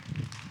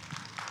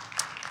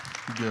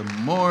Good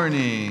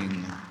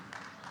morning.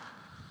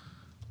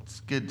 It's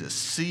good to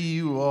see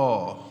you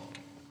all.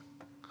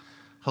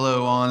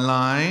 Hello,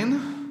 online.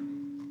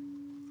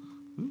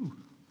 Ooh,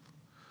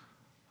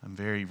 I'm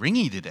very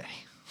ringy today.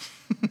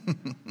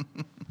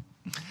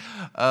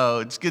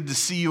 It's good to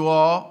see you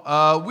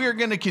all. We're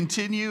going to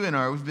continue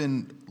we've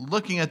been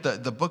looking at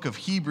the book of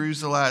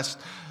Hebrews the last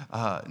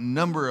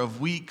number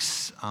of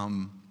weeks. I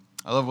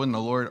love when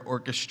the Lord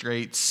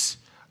orchestrates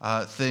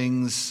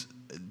things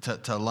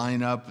to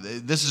line up.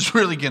 This is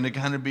really going to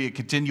kind of be a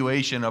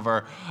continuation of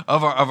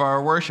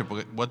our worship,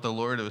 what the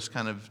Lord was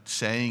kind of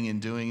saying and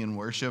doing in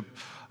worship,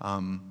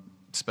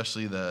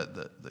 especially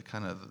the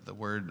kind of the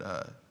word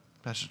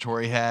Pastor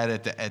Tori had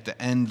at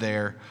the end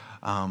there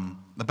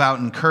about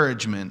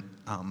encouragement.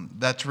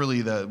 That's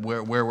really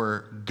where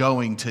we're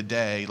going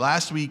today.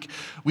 Last week,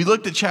 we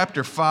looked at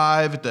chapter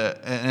 5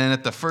 and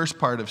at the first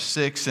part of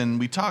 6, and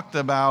we talked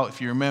about,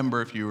 if you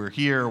remember, if you were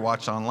here or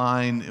watched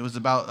online, it was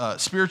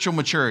about spiritual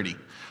maturity.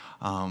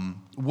 Who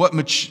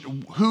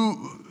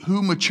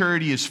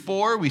maturity is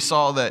for. We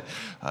saw that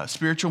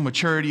spiritual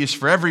maturity is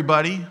for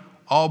everybody.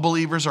 All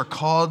believers are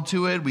called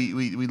to it.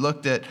 We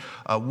looked at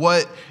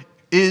what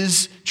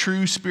is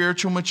true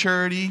spiritual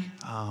maturity.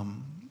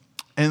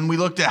 And we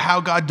looked at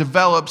how God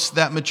develops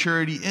that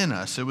maturity in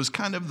us. It was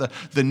kind of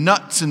the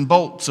nuts and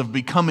bolts of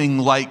becoming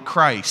like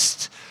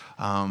Christ.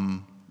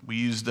 We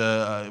used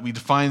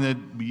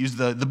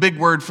the big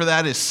word for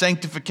that is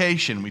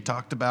sanctification. We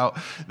talked about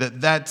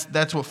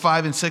that's what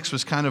 5 and 6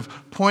 was kind of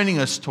pointing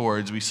us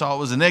towards. We saw it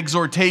was an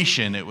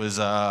exhortation. It was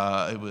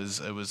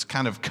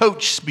kind of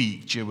coach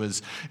speech. It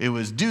was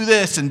do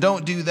this and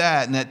don't do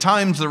that. And at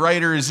times the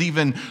writer is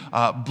even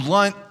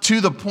blunt to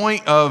the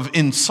point of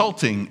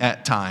insulting.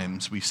 At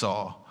times we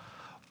saw.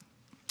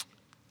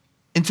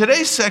 In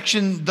today's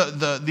section,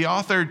 the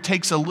author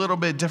takes a little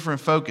bit different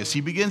focus.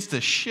 He begins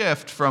to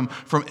shift from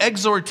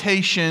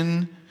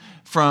exhortation,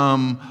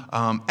 from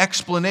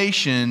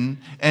explanation,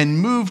 and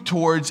move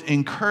towards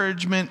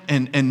encouragement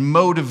and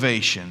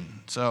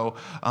motivation. So,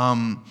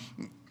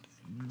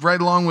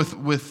 right along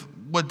with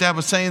what Dad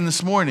was saying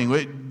this morning,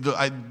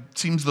 it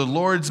seems the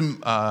Lord's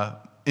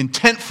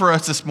intent for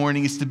us this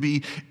morning is to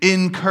be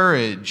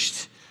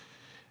encouraged.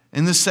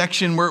 In this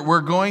section,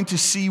 we're going to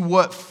see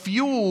what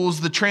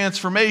fuels the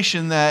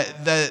transformation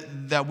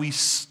that we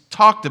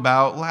talked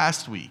about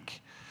last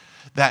week.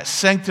 That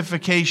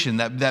sanctification,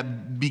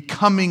 that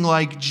becoming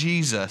like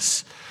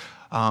Jesus.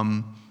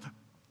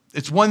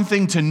 It's one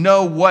thing to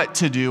know what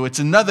to do. It's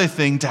another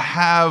thing to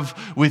have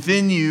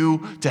within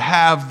you, to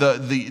have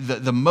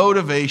the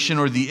motivation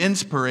or the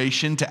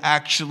inspiration to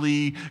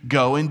actually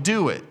go and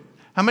do it.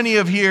 How many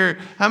of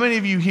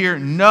you here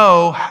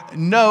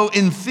know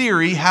in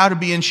theory how to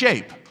be in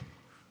shape?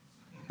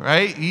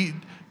 Right?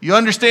 You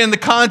understand the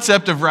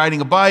concept of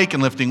riding a bike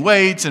and lifting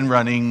weights and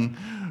running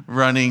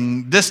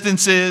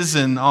distances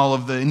and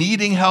and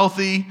eating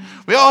healthy.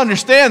 We all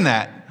understand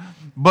that.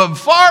 But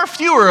far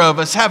fewer of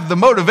us have the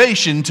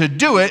motivation to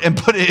do it and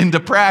put it into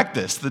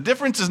practice. The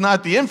difference is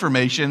not the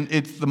information,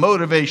 it's the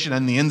motivation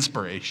and the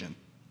inspiration.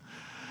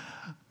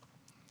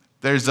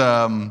 There's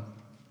a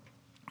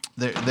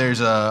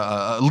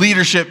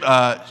leadership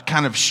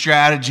kind of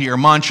strategy or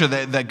mantra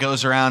that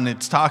goes around.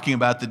 It's talking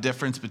about the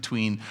difference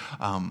between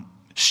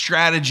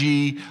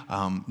strategy,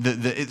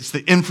 it's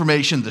the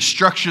information, the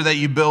structure that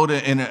you build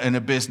in a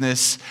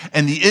business,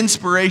 and the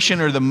inspiration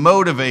or the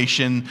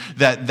motivation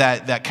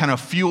that kind of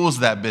fuels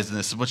that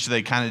business, which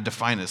they kind of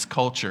define as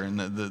culture. And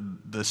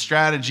the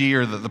strategy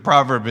or the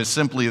proverb is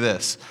simply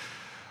this: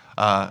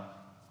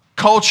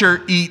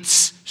 culture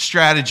eats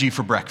strategy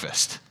for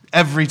breakfast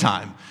every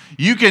time.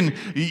 You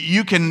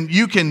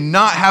can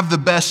not have the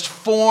best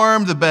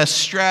form, the best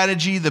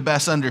strategy, the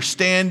best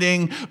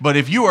understanding, but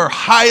if you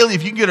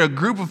can get a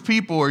group of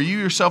people or you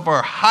yourself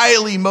are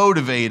highly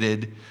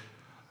motivated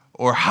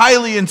or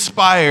highly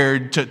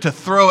inspired to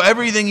throw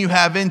everything you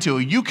have into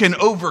it, you can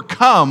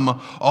overcome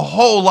a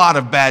whole lot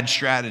of bad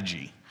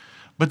strategy.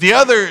 But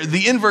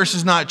the inverse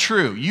is not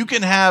true. You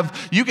can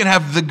have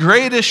the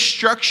greatest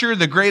structure,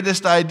 the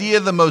greatest idea,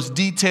 the most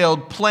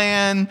detailed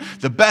plan,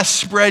 the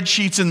best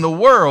spreadsheets in the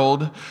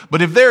world,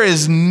 but if there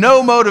is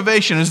no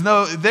motivation,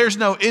 there's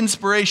no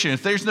inspiration,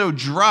 if there's no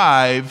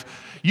drive,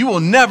 you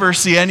will never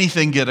see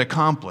anything get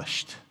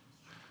accomplished.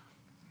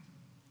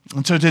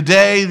 And so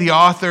today the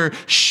author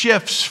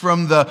shifts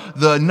from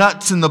the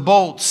nuts and the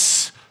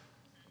bolts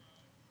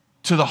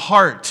to the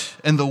heart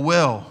and the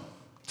will.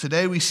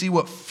 Today we see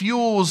what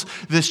fuels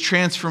this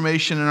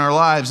transformation in our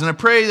lives. And I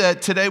pray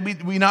that today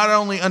we not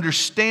only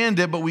understand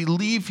it, but we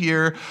leave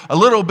here a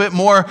little bit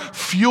more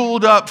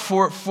fueled up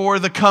for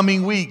the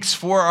coming weeks,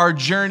 for our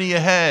journey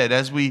ahead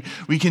as we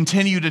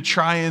continue to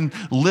try and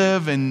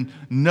live and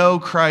know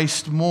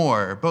Christ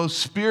more, both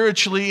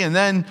spiritually, and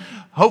then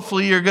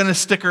hopefully you're going to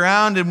stick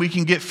around and we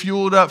can get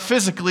fueled up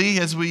physically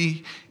as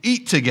we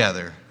eat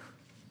together.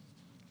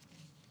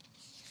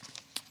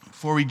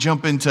 Before we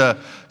jump into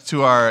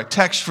our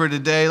text for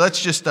today,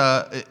 let's just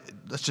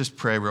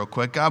pray real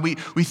quick. God, we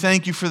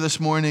thank you for this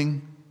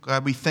morning.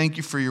 God, we thank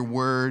you for your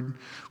word.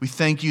 We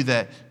thank you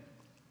that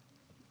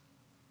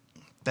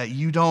that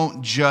you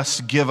don't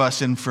just give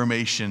us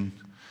information,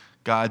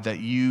 God, that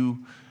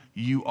you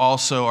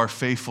also are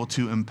faithful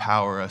to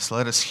empower us.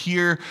 Let us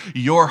hear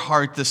your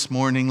heart this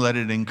morning. Let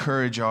it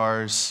encourage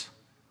ours.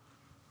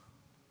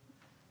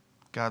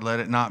 God, let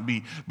it not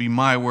be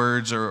my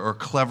words or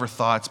clever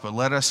thoughts, but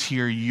let us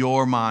hear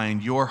your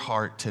mind, your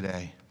heart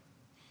today.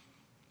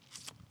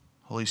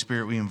 Holy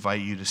Spirit, we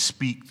invite you to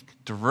speak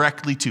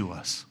directly to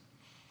us.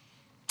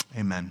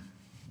 Amen.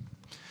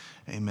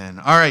 Amen.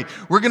 All right,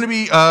 we're going to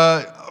be,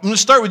 I'm going to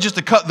start with just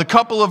the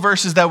couple of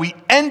verses that we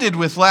ended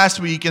with last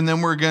week, and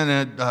then we're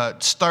going to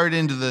start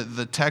into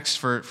the text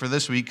for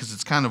this week, because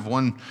it's kind of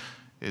where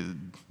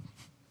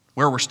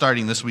we're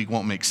starting this week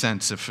won't make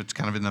sense if it's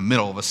kind of in the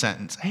middle of a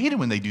sentence. I hate it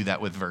when they do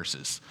that with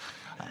verses.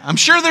 I'm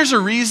sure there's a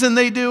reason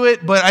they do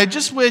it, but I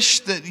just wish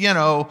that,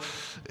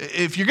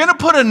 if you're going to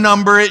put a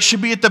number, it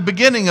should be at the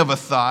beginning of a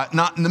thought,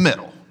 not in the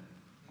middle.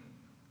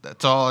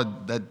 That's all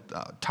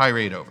that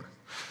tirade over.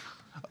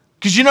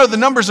 Because the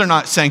numbers are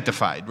not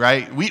sanctified,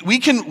 right?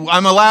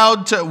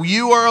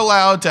 You are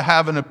allowed to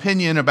have an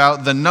opinion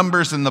about the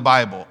numbers in the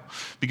Bible.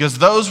 Because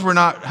those were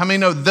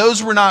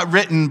not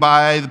written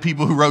by the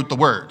people who wrote the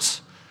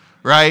words,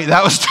 right?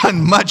 That was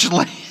done much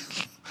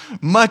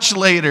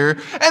later,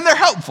 and they're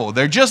helpful.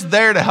 They're just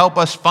there to help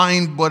us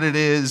find what it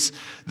is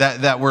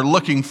that we're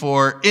looking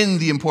for in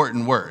the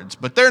important words.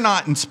 But they're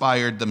not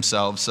inspired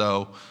themselves,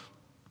 so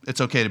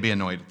it's okay to be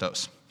annoyed at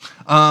those.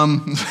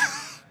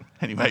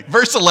 Anyway,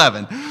 verse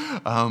 11,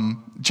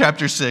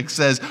 chapter 6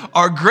 says,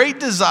 "Our great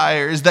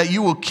desire is that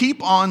you will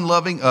keep on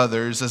loving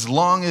others as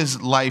long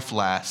as life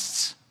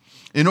lasts,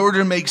 in order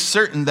to make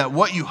certain that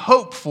what you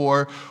hope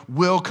for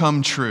will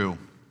come true.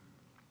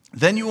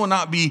 Then you will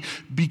not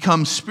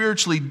become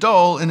spiritually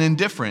dull and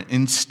indifferent.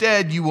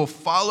 Instead, you will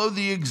follow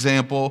the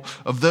example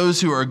of those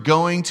who are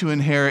going to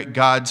inherit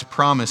God's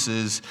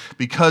promises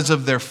because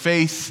of their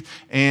faith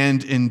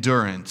and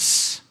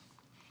endurance.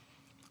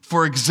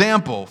 For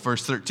example,"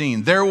 verse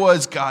 13, "there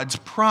was God's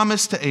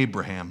promise to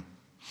Abraham.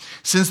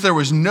 Since there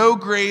was no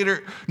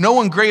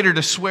one greater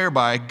to swear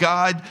by,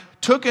 God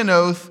took an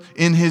oath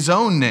in his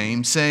own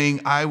name,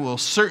 saying, 'I will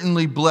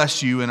certainly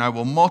bless you, and I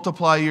will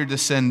multiply your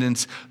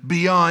descendants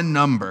beyond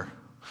number.'"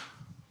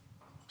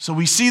 So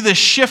we see this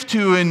shift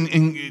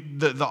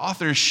the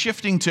author is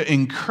shifting to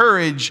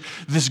encourage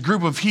this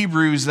group of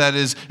Hebrews that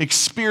is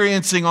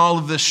experiencing all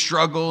of this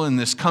struggle and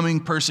this coming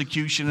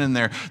persecution, and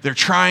they're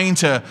trying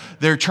to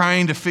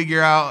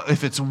figure out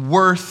if it's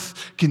worth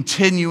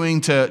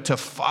continuing to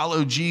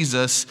follow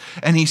Jesus.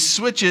 And he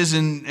switches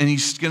and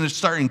he's going to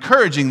start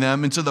encouraging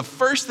them. And so the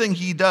first thing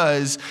he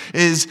does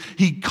is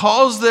he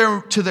calls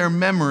to their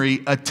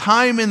memory a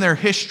time in their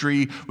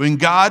history when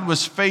God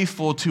was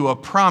faithful to a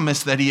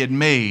promise that he had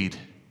made.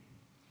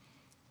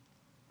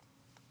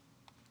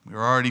 We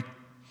were already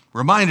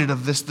reminded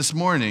of this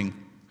morning.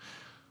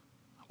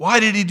 Why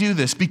did he do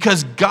this?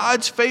 Because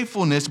God's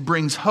faithfulness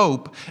brings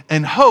hope,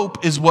 and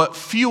hope is what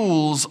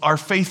fuels our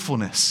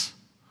faithfulness.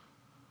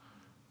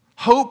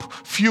 Hope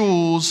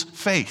fuels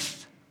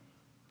faith.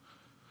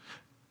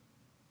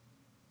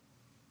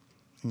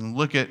 You can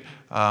look at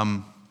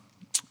an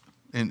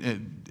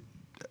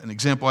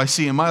example I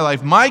see in my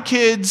life. My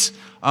kids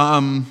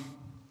are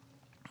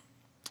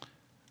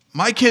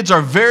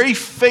very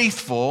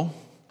faithful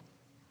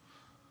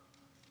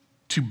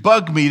to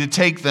bug me to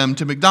take them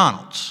to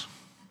McDonald's.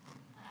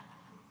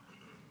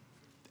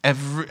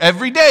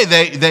 Every day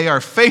they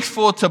are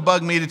faithful to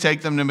bug me to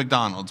take them to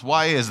McDonald's.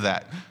 Why is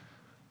that?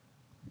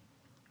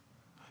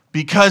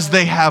 Because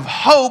they have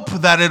hope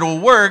that it'll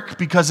work,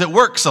 because it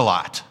works a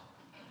lot.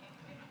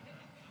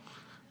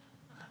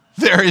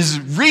 There is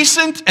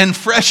recent and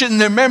fresh in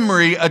their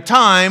memory a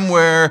time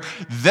where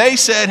they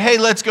said, "Hey,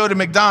 let's go to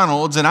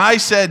McDonald's," and I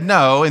said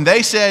no, and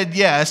they said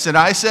yes, and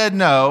I said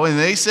no, and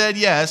they said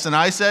yes, and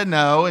I said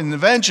no, and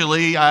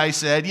eventually I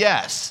said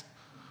yes.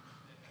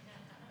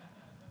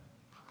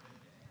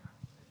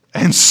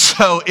 And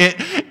so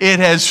it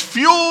has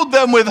fueled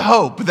them with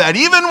hope that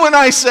even when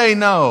I say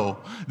no,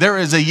 there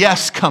is a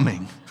yes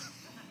coming.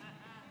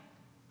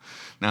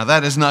 Now,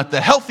 that is not the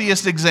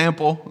healthiest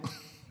example.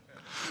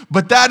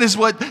 But that is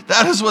what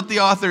the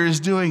author is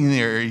doing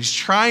there. He's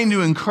trying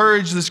to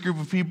encourage this group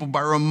of people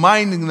by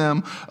reminding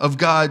them of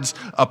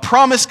a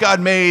promise God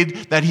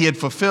made that he had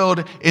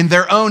fulfilled in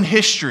their own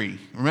history.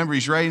 Remember,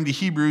 he's writing to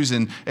Hebrews,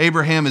 and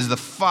Abraham is the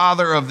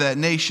father of that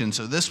nation.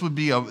 So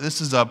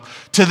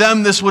to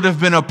them, this would have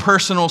been a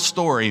personal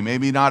story.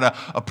 Maybe not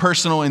a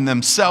personal in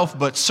themselves,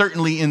 but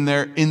certainly in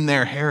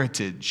their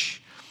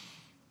heritage.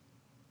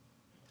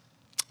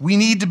 We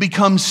need to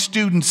become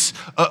students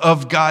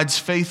of God's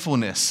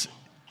faithfulness.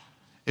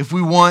 If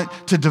we want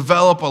to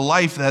develop a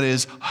life that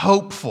is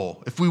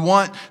hopeful, if we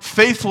want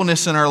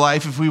faithfulness in our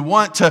life, if we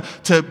want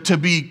to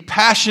be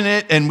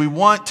passionate and we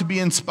want to be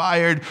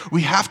inspired,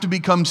 we have to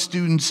become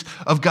students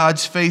of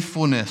God's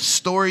faithfulness.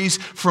 Stories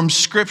from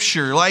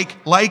Scripture,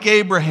 like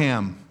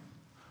Abraham,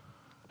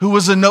 who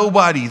was a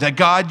nobody, that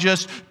God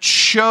just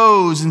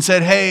chose and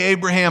said, "Hey,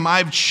 Abraham,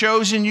 I've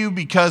chosen you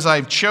because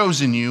I've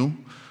chosen you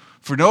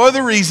for no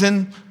other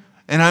reason.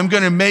 And I'm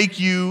going to make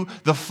you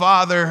the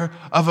father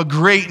of a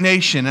great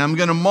nation. I'm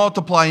going to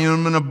multiply you.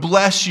 I'm going to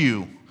bless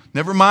you.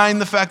 Never mind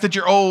the fact that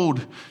you're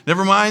old.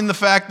 Never mind the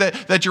fact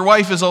that your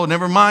wife is old.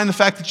 Never mind the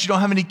fact that you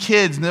don't have any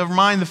kids. Never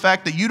mind the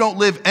fact that you don't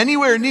live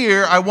anywhere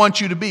near I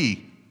want you to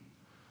be.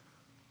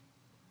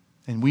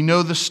 And we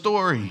know the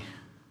story.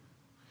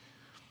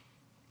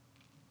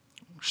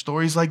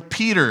 Stories like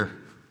Peter,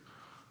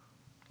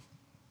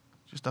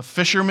 just a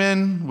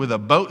fisherman with a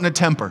boat and a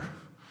temper,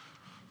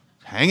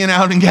 hanging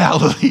out in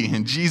Galilee.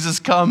 And Jesus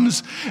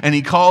comes and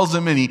he calls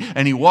him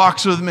and he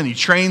walks with him and he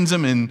trains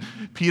him. And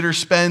Peter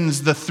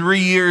spends the 3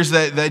 years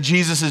that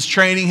Jesus is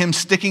training him,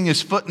 sticking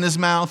his foot in his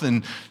mouth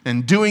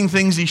and doing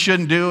things he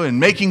shouldn't do and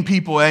making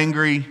people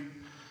angry.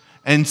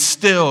 And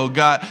still,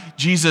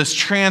 Jesus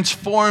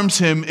transforms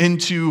him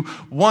into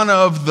one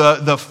of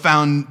the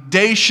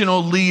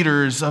foundational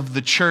leaders of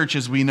the church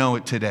as we know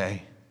it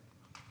today.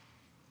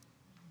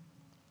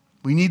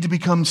 We need to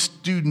become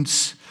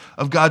students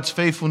of God's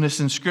faithfulness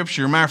in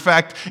Scripture. Matter of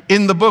fact,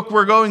 in the book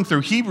we're going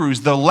through,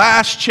 Hebrews, the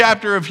last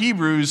chapter of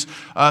Hebrews,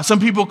 some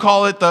people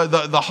call it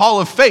the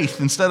Hall of Faith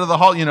instead of the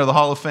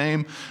Hall of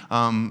Fame.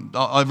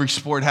 Every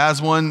sport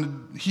has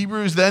one.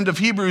 Hebrews, the end of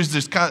Hebrews,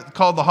 is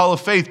called the Hall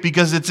of Faith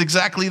because it's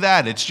exactly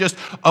that. It's just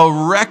a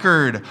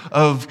record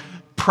of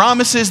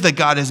promises that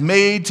God has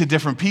made to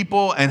different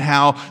people and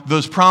how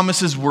those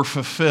promises were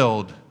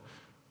fulfilled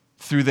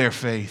through their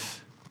faith.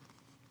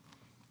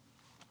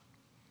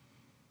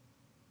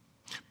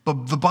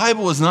 But the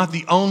Bible is not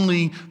the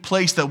only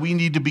place that we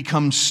need to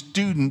become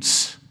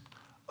students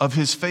of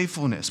His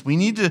faithfulness. We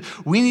need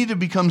to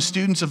become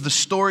students of the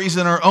stories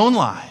in our own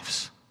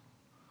lives.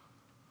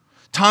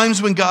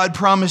 Times when God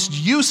promised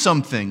you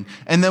something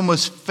and then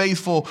was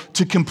faithful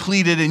to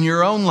complete it in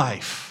your own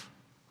life.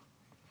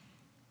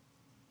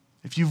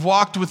 If you've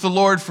walked with the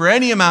Lord for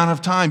any amount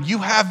of time, you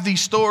have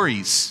these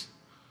stories.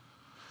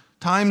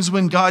 Times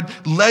when God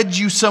led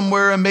you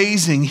somewhere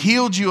amazing,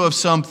 healed you of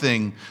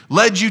something,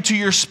 led you to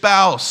your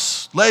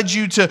spouse, led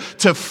you to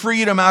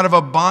freedom out of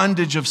a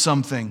bondage of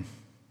something.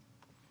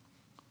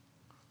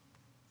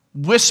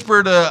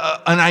 Whispered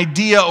an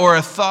idea or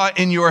a thought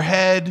in your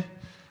head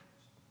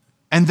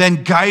and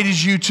then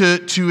guided you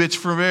to its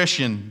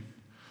fruition.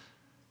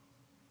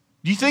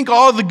 Do you think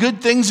all the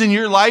good things in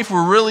your life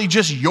were really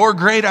just your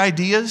great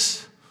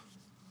ideas?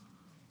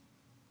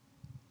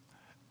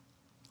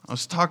 I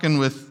was talking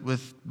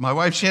with my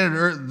wife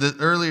Shannon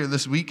earlier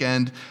this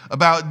weekend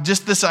about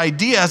just this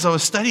idea as I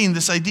was studying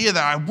this idea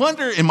that I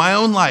wonder in my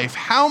own life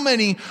how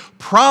many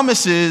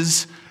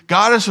promises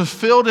God has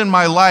fulfilled in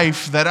my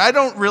life that I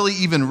don't really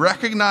even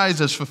recognize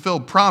as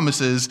fulfilled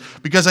promises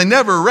because I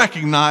never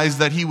recognized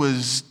that He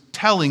was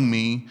telling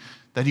me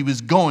that He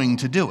was going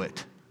to do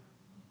it.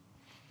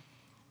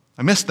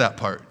 I missed that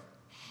part.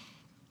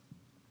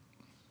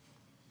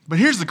 But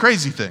here's the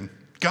crazy thing.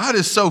 God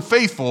is so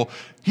faithful,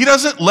 He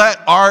doesn't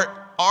let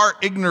our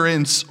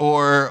ignorance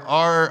or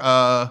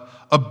our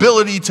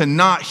ability to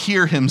not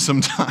hear Him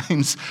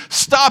sometimes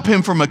stop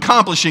Him from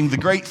accomplishing the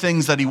great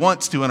things that He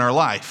wants to in our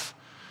life.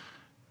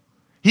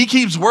 He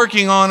keeps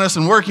working on us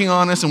and working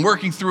on us and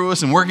working through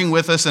us and working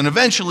with us, and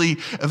eventually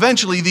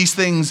these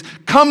things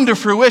come to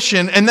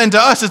fruition, and then to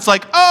us it's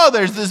like, oh,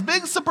 there's this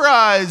big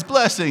surprise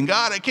blessing.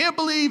 God, I can't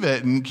believe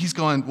it. And He's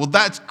going, well,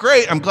 that's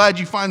great. I'm glad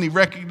you finally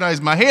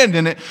recognized my hand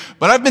in it,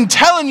 but I've been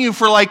telling you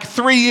for like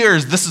 3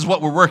 years this is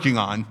what we're working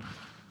on.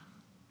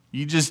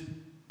 You just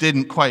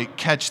didn't quite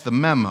catch the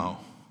memo.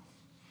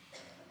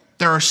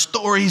 There are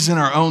stories in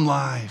our own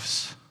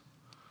lives.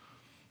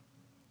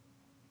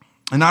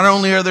 And not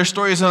only are there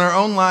stories in our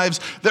own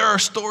lives, there are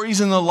stories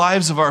in the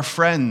lives of our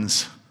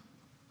friends,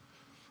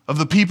 of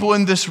the people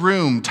in this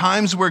room,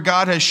 times where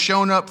God has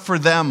shown up for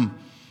them.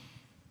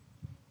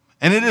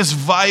 And it is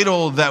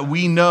vital that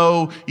we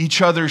know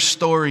each other's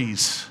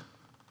stories.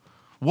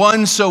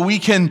 One, so we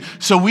can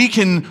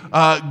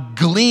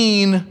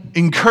glean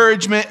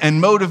encouragement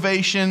and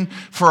motivation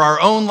for our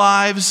own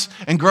lives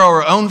and grow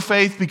our own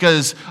faith,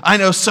 because I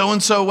know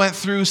so-and-so went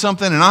through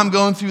something and I'm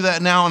going through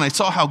that now, and I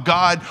saw how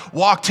God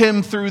walked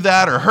him through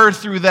that or her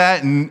through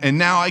that, and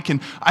now I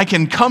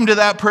can come to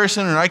that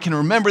person and I can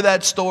remember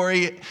that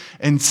story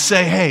and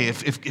say, hey,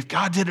 if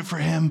God did it for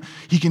him,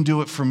 He can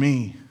do it for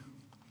me.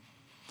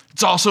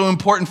 It's also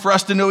important for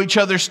us to know each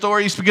other's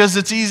stories because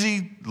it's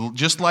easy,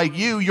 just like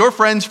your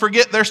friends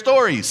forget their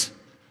stories,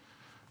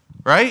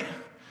 right?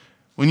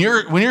 When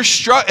you're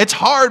struck, it's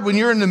hard when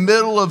you're in the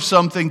middle of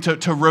something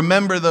to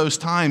remember those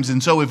times.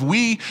 And so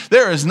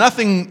there is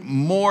nothing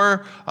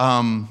more,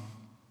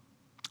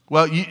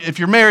 if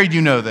you're married,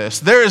 you know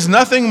this. There is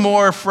nothing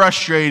more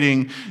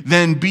frustrating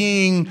than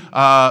being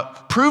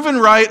proven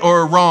right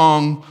or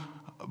wrong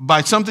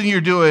by something you're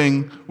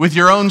doing with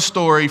your own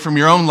story from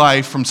your own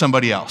life from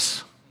somebody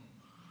else.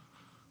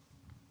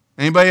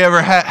 Anybody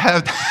ever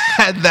had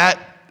that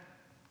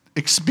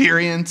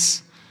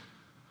experience?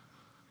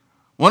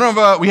 We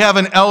have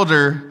an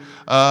elder,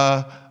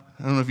 I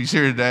don't know if he's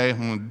here today, I'm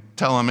going to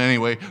tell him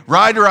anyway.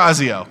 Ry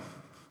D'Orazio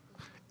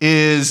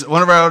is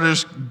one of our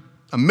elders,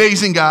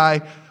 amazing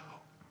guy.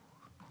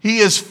 He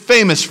is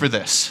famous for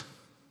this.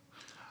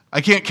 I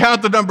can't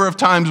count the number of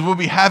times we'll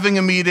be having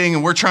a meeting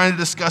and we're trying to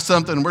discuss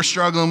something and we're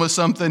struggling with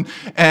something,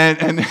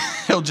 and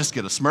he'll just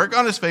get a smirk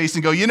on his face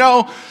and go,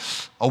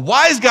 a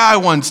wise guy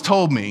once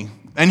told me,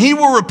 and he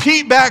will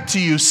repeat back to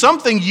you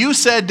something you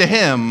said to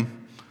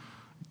him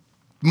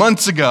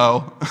months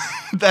ago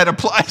that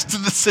applies to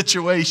the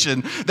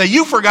situation that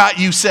you forgot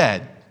you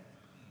said.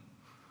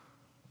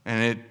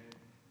 And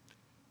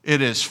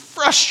it is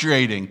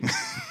frustrating,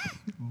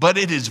 but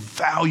it is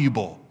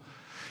valuable.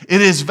 It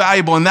is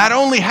valuable, and that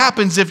only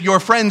happens if your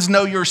friends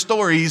know your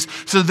stories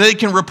so they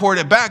can report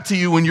it back to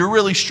you when you're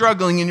really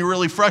struggling and you're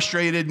really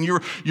frustrated and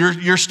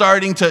you're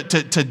starting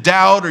to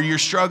doubt, or you're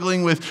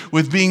struggling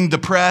with being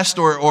depressed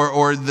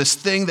or this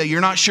thing that you're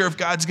not sure if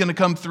God's going to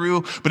come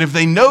through. But if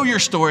they know your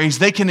stories,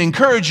 they can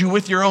encourage you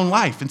with your own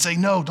life and say,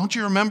 no, don't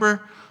you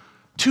remember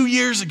 2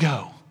 years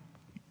ago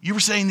you were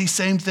saying these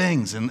same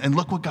things, and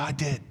look what God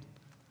did.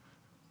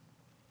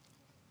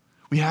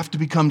 We have to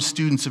become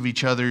students of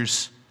each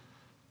other's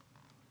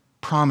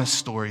promise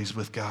stories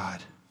with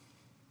God.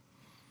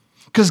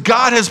 Because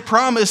God has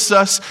promised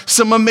us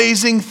some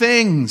amazing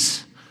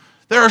things.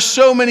 There are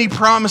so many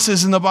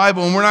promises in the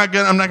Bible, and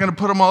I'm not going to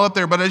put them all up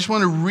there, but I just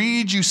want to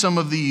read you some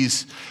of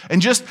these and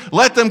just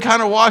let them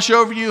kind of wash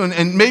over you,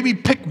 and maybe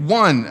pick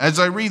one as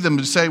I read them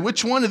to say,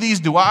 which one of these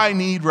do I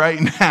need right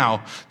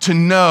now to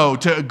know,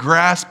 to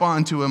grasp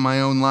onto in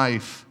my own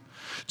life?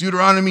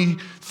 Deuteronomy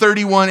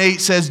 31:8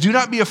 says, "Do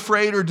not be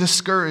afraid or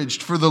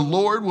discouraged, for the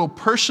Lord will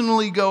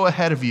personally go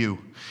ahead of you.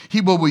 He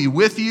will be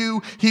with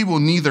you. He will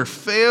neither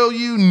fail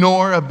you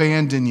nor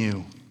abandon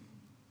you."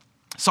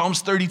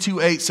 Psalms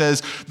 32:8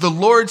 says, "The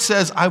Lord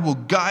says, I will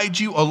guide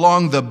you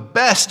along the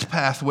best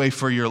pathway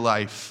for your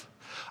life.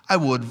 I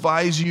will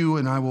advise you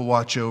and I will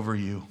watch over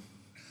you."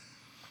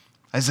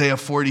 Isaiah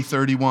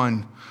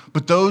 40:31,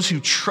 "But those who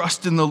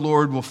trust in the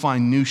Lord will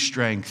find new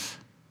strength.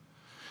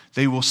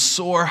 They will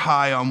soar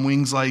high on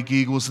wings like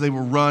eagles. They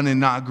will run and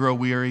not grow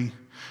weary.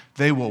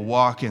 They will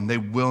walk and they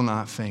will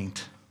not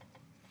faint."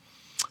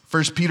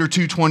 1 Peter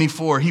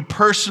 2:24, "He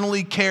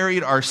personally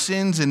carried our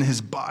sins in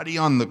his body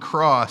on the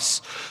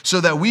cross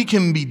so that we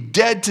can be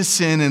dead to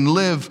sin and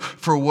live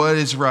for what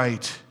is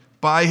right.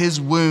 By his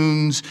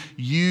wounds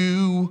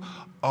you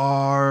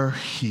are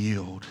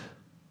healed."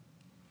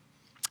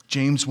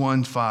 James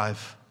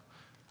 1:5,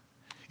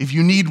 "If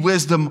you need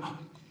wisdom,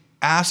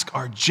 ask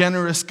our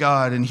generous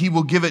God and he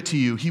will give it to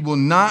you. He will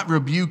not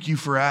rebuke you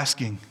for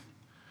asking."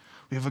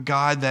 We have a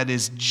God that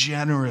is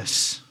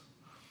generous.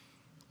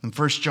 In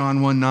 1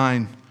 John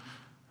 1:9,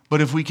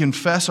 "But if we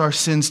confess our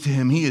sins to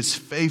him, he is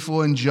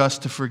faithful and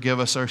just to forgive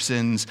us our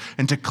sins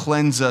and to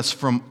cleanse us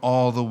from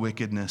all the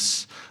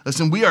wickedness."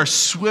 Listen, we are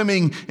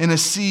swimming in a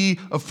sea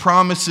of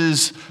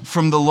promises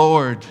from the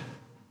Lord.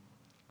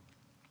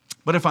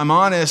 But if I'm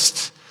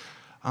honest,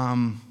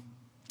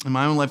 in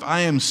my own life,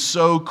 I am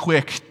so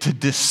quick to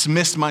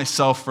dismiss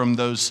myself from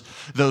those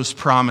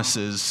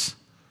promises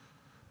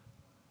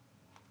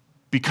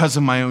because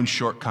of my own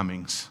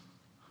shortcomings.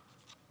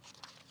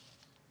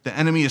 The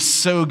enemy is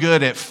so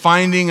good at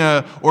finding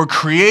or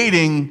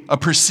creating a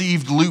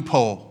perceived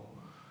loophole.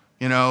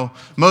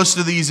 Most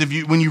of these,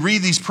 when you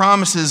read these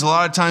promises, a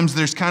lot of times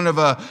there's kind of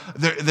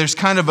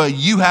a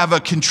you have a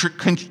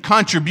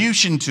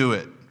contribution to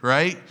it,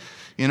 right?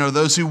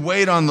 Those who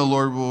wait on the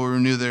Lord will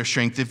renew their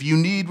strength. If you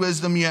need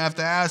wisdom, you have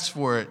to ask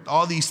for it.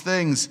 All these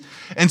things.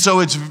 And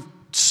so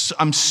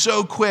I'm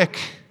so quick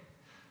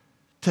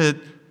to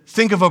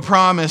think of a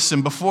promise,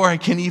 and before I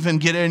can even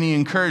get any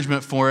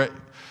encouragement for it,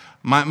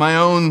 my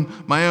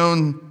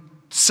own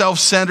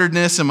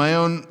self-centeredness and my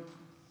own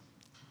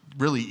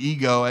really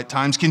ego at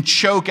times can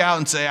choke out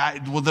and say,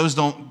 well, those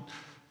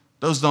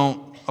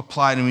don't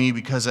apply to me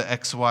because of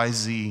X, Y,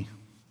 Z.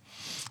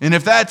 And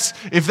if that's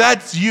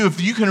you, if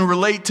you can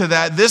relate to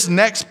that, this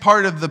next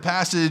part of the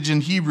passage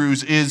in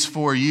Hebrews is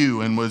for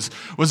you and was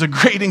a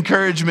great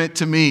encouragement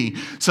to me.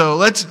 So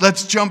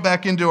let's jump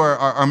back into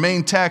our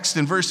main text.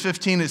 In verse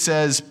 15 it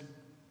says,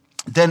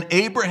 "Then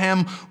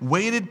Abraham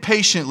waited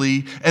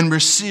patiently and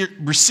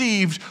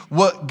received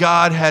what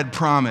God had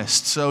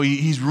promised." So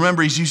he's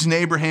using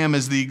Abraham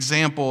as the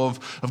example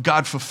of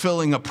God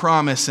fulfilling a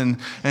promise. And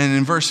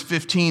in verse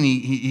 15,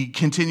 he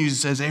continues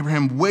and says,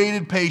 "Abraham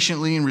waited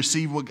patiently and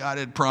received what God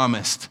had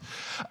promised."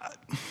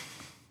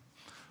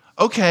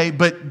 Okay,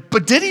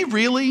 but did he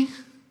really?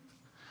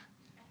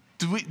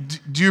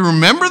 Do you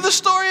remember the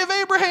story of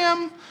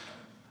Abraham?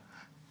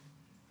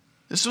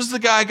 This was the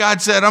guy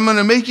God said, "I'm going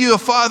to make you a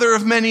father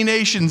of many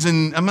nations,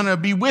 and I'm going to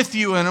be with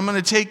you, and I'm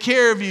going to take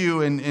care of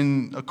you."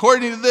 And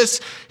according to this,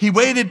 he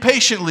waited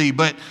patiently.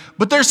 But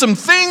there's some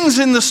things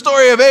in the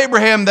story of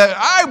Abraham that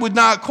I would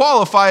not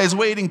qualify as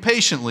waiting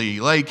patiently.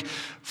 Like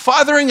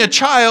fathering a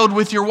child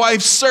with your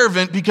wife's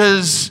servant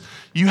because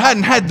you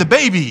hadn't had the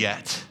baby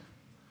yet.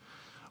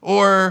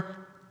 Or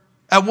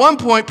at one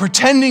point,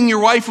 pretending your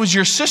wife was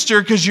your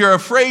sister because you're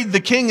afraid the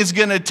king is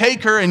going to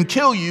take her and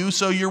kill you,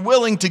 so you're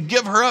willing to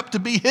give her up to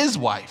be his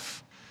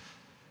wife.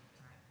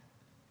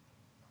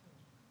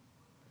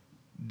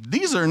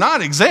 These are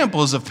not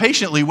examples of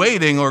patiently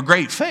waiting or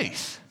great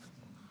faith.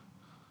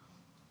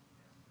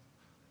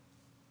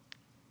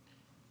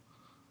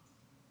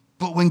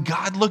 But when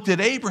God looked at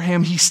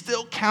Abraham, he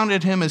still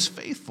counted him as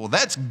faithful.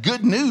 That's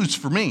good news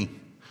for me.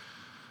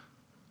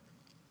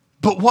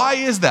 But why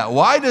is that?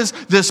 Why does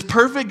this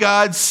perfect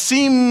God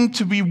seem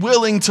to be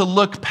willing to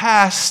look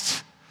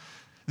past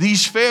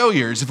these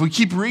failures? If we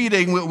keep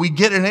reading, we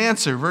get an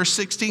answer. Verse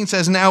 16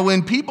 says, "Now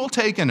when people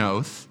take an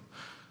oath,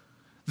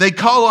 they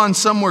call on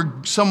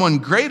someone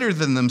greater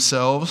than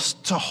themselves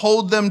to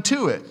hold them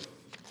to it.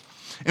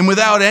 And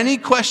without any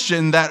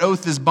question, that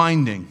oath is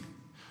binding."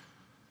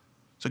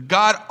 So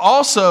God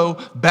also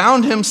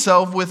bound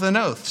himself with an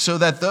oath so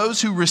that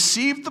those who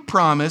received the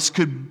promise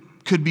could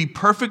be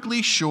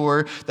perfectly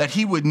sure that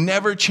he would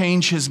never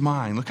change his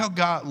mind. Look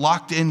how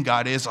locked in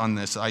God is on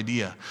this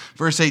idea.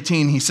 Verse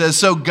 18, he says,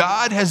 "So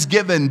God has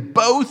given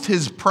both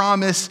his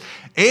promise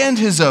and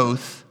his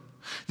oath.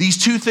 These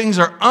two things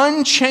are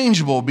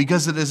unchangeable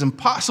because it is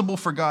impossible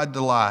for God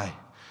to lie.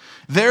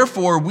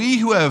 Therefore, we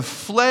who have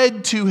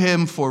fled to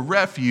him for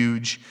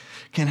refuge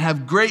can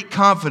have great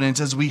confidence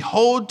as we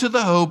hold to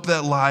the hope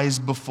that lies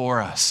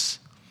before us."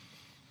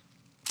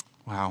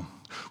 Wow.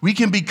 We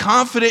can be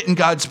confident in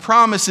God's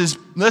promises,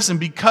 listen,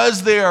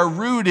 because they are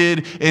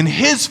rooted in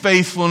his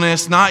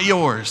faithfulness, not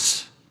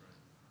yours.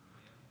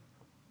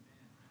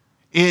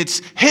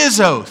 It's his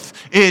oath.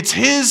 It's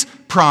his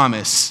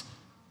promise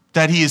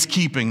that he is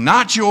keeping,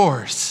 not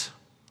yours.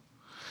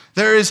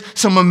 There is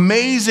some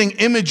amazing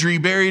imagery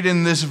buried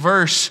in this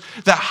verse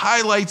that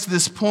highlights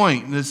this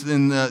point.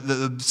 In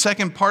the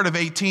second part of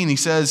 18, he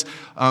says,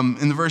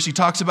 in the verse, he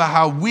talks about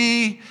how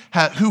we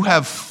who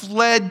have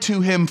fled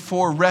to him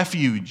for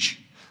refuge.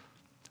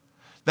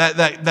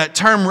 That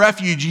term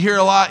refuge, you hear it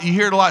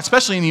a lot,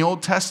 especially in the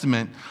Old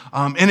Testament.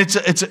 And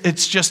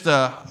it's just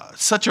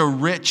such a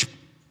rich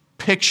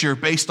picture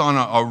based on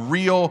a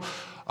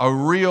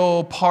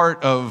real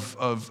part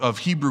of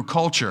Hebrew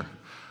culture.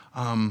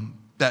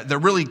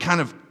 That really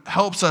kind of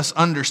helps us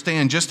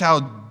understand just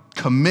how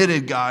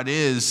committed God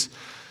is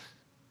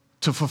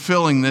to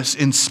fulfilling this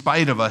in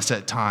spite of us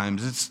at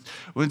times.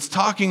 When it's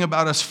talking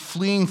about us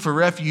fleeing for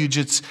refuge,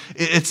 it's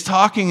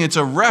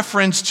a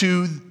reference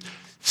to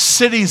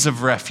cities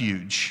of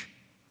refuge.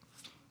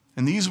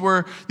 And these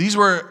were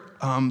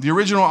the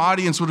original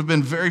audience would have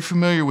been very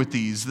familiar with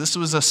these. This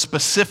was a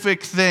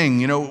specific thing.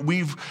 You know,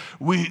 we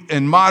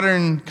in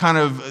modern kind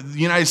of the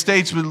United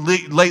States,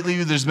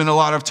 lately there's been a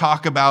lot of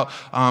talk about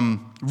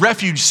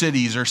refuge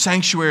cities or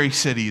sanctuary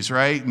cities,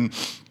 right?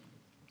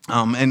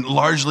 And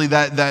largely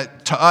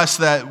that to us,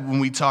 that when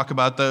we talk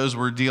about those,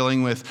 we're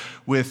dealing with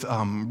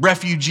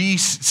refugee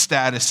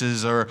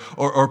statuses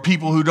or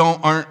people who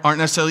aren't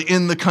necessarily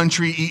in the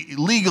country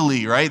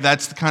legally, right?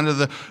 That's kind of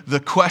the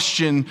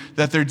question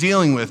that they're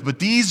dealing with. But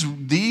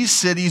these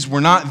cities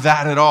were not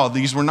that at all.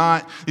 These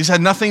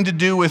had nothing to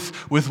do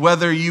with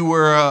whether you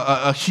were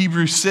a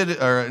Hebrew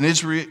citizen or an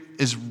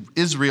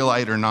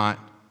Israelite or not.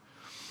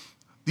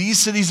 These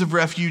cities of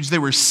refuge, there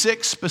were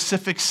 6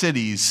 specific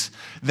cities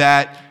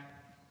that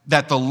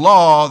the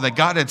law, that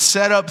God had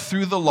set up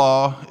through the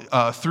law,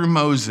 through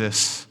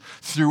Moses,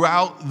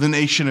 throughout the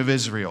nation of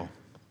Israel.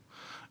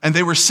 And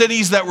they were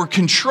cities that were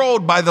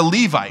controlled by the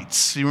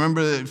Levites. If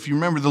you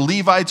remember, the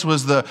Levites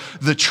was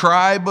the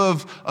tribe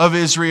of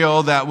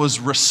Israel that was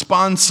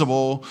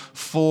responsible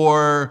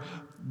for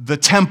the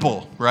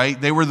temple, right?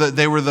 They were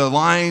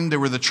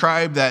the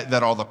tribe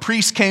that all the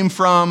priests came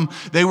from.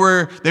 They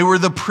were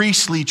the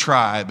priestly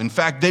tribe. In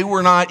fact, they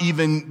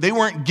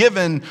weren't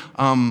given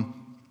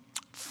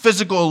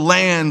physical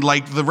land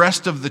like the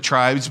rest of the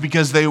tribes,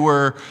 because they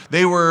were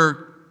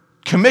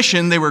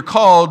commissioned, they were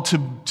called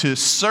to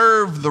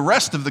serve the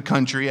rest of the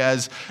country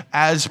as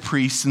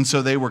priests, and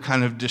so they were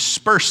kind of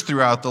dispersed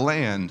throughout the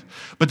land.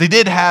 But they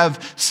did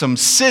have some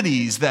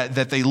cities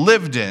that they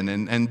lived in,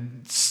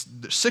 and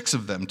 6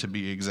 of them to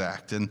be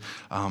exact. And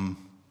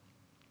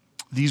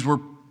these were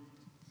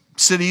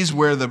cities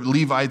where the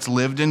Levites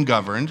lived and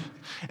governed.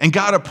 And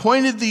God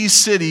appointed these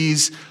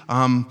cities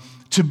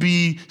to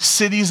be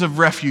cities of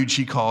refuge,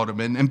 he called them.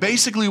 And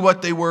basically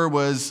what they were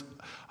was,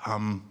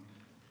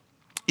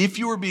 if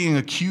you were being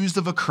accused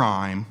of a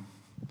crime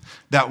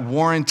that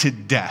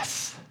warranted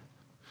death.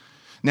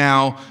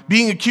 Now,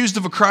 being accused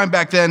of a crime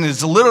back then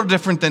is a little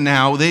different than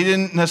now. They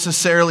didn't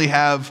necessarily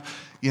have,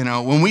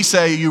 when we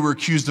say you were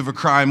accused of a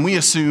crime, we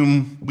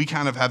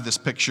kind of have this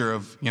picture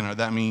of,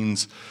 that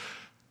means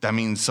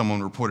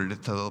someone reported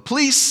it to the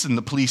police, and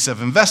the police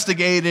have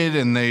investigated,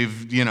 and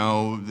they've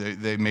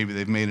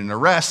made an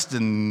arrest,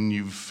 and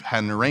you've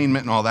had an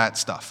arraignment and all that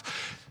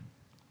stuff.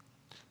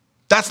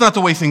 That's not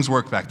the way things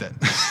worked back then.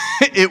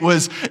 It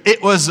was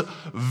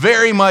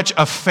very much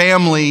a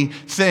family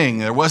thing.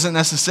 There wasn't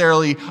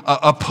necessarily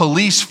a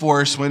police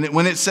force. When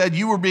it said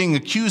you were being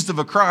accused of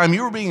a crime,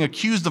 you were being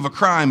accused of a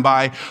crime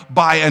by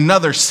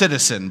another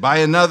citizen, by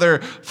another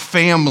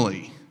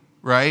family,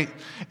 right?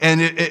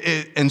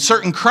 And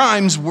certain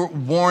crimes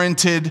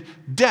warranted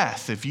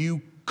death. If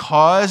you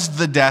caused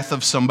the death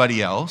of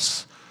somebody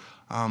else,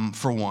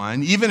 for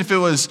one, even if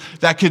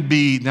that could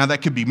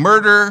be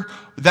murder,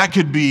 that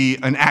could be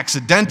an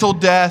accidental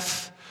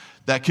death,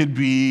 that could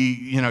be,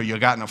 you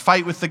got in a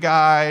fight with the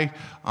guy,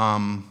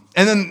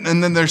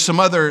 And then there's some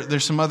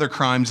other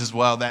crimes as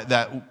well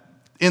that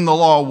in the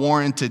law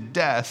warranted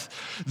death.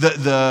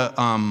 But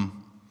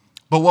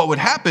what would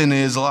happen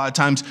is a lot of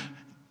times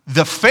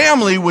the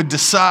family would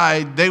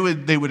decide, they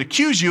would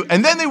accuse you,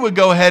 and then they would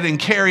go ahead and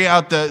carry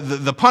out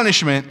the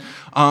punishment,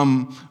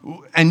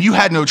 and you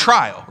had no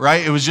trial,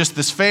 right? It was just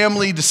this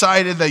family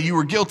decided that you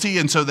were guilty,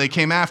 and so they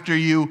came after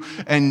you,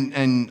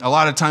 and a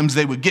lot of times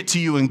they would get to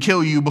you and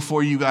kill you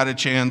before you got a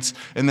chance,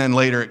 and then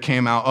later it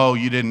came out, oh,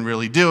 you didn't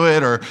really do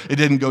it, or it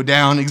didn't go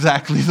down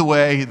exactly the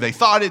way they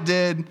thought it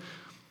did.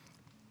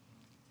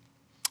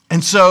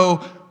 And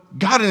so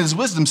God in his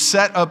wisdom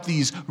set up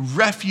these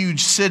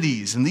refuge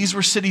cities. And these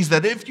were cities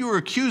that if you were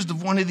accused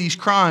of one of these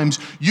crimes,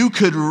 you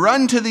could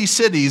run to these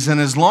cities. And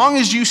as long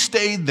as you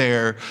stayed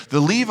there, the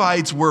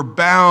Levites were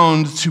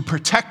bound to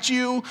protect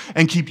you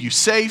and keep you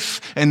safe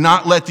and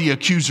not let the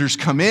accusers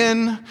come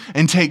in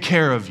and take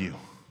care of you.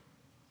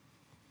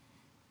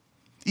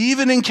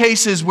 Even in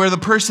cases where the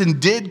person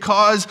did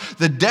cause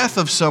the death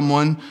of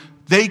someone,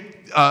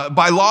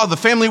 by law, the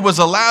family was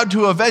allowed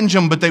to avenge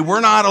them, but they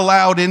were not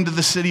allowed into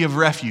the city of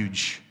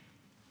refuge.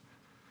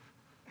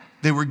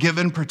 They were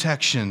given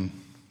protection.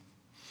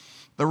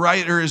 The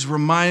writer is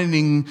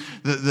reminding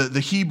the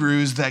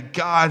Hebrews that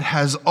God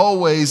has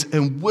always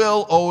and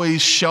will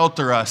always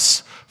shelter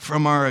us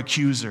from our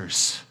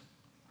accusers.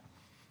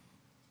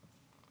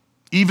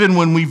 Even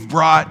when we've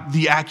brought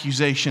the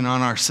accusation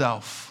on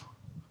ourselves.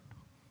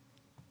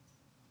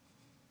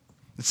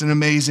 It's an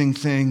amazing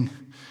thing.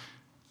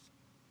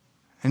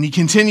 And he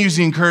continues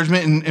the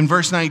encouragement in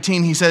verse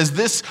 19. He says,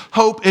 this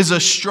hope is a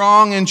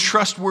strong and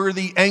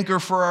trustworthy anchor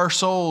for our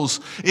souls.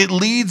 It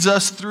leads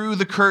us through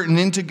the curtain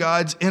into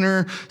God's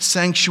inner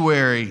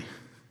sanctuary.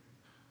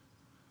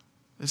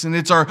 Listen,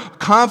 it's our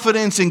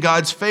confidence in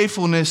God's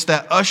faithfulness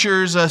that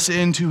ushers us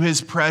into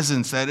his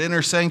presence, that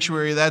inner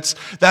sanctuary.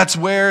 That's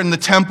where in the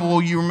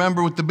temple, you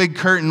remember with the big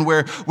curtain,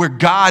 where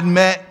God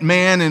met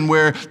man and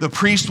where the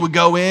priest would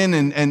go in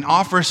and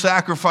offer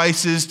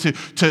sacrifices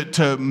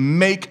to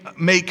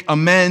make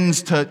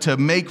amends, to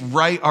make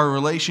right our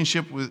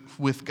relationship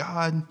with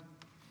God.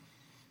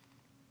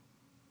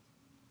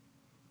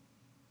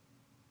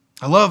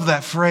 I love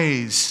that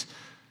phrase.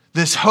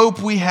 This hope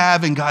we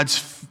have in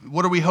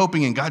what are we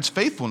hoping in? God's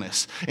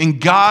faithfulness, in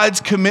God's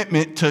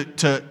commitment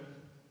to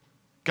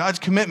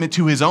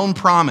his own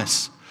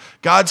promise,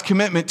 God's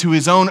commitment to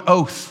his own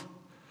oath.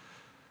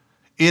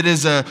 It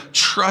is a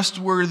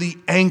trustworthy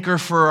anchor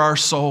for our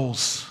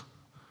souls.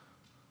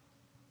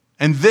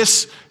 And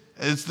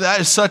that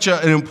is such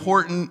an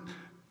important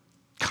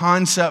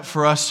concept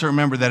for us to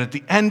remember, that at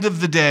the end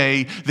of the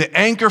day, the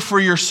anchor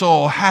for your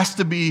soul has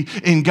to be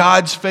in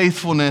God's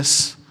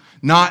faithfulness,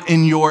 not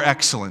in your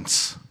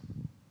excellence.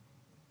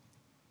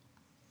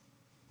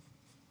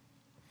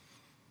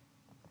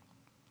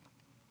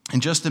 In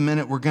just a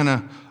minute, we're going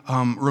to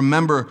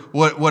remember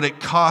what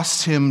it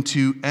costs him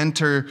to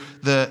enter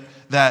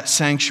that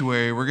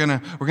sanctuary. We're going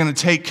to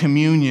take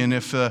communion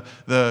if the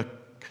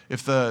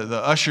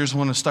ushers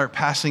want to start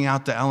passing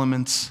out the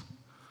elements.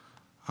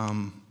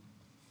 We're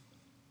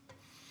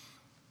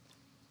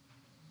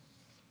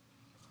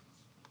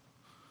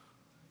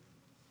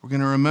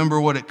going to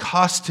remember what it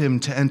cost him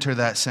to enter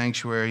that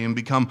sanctuary and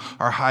become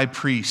our high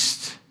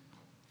priest.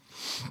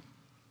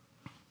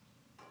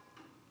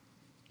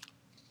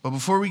 But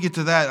before we get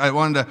to that, I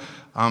wanted to,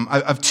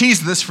 I've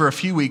teased this for a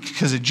few weeks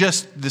because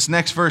this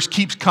next verse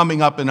keeps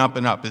coming up and up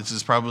and up. This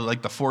is probably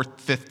like the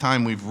fifth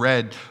time we've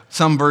read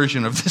some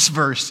version of this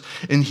verse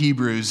in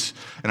Hebrews.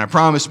 And I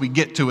promised we'd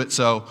get to it,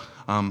 so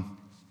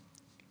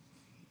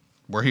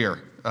we're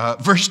here.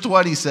 Verse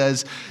 20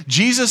 says,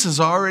 Jesus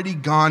has already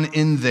gone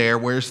in there.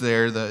 Where's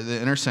there?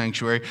 The inner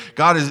sanctuary.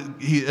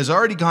 He has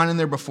already gone in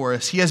there before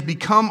us. He has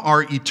become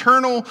our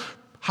eternal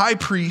high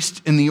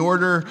priest in the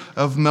order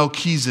of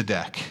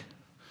Melchizedek.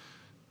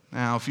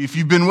 Now, if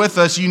you've been with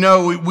us, you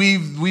know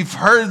we've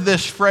heard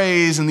this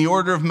phrase, in the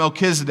order of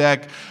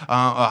Melchizedek,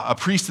 a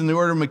priest in the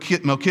order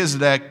of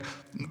Melchizedek,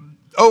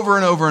 over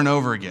and over and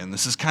over again.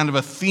 This is kind of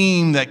a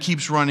theme that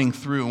keeps running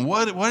through. And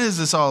what is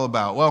this all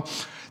about? Well,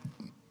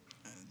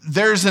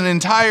 there's an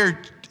entire,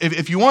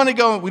 if you want to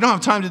go, we don't have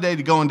time today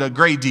to go into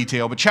great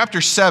detail, but chapter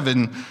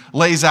 7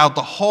 lays out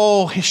the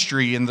whole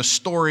history and the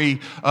story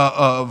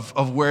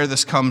of where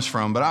this comes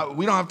from. But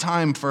we don't have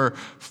time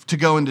to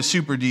go into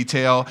super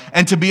detail.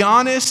 And to be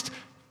honest,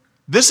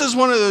 this is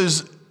one of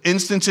those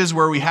instances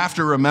where we have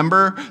to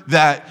remember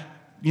that,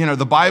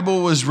 the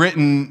Bible was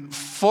written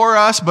for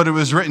us, but it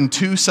was written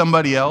to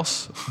somebody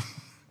else.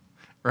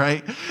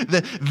 Right?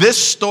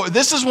 This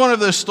is one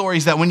of those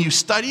stories that when you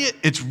study it,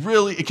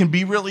 it can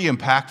be really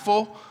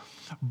impactful.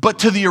 But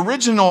to the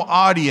original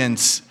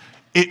audience,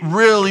 it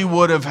really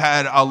would have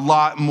had a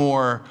lot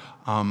more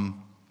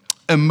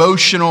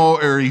emotional,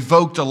 or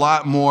evoked a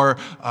lot more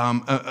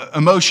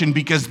emotion,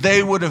 because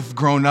they would have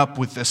grown up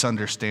with this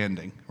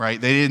understanding, right?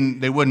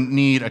 They wouldn't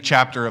need a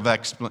chapter of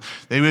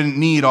they wouldn't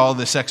need all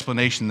this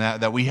explanation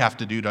that we have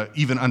to do to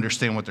even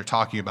understand what they're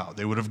talking about.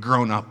 They would have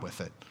grown up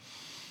with it.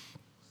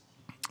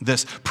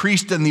 This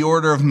priest in the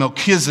order of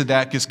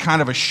Melchizedek is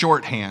kind of a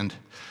shorthand.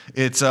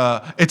 It's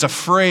a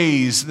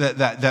phrase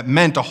that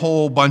meant a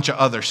whole bunch of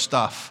other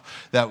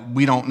stuff that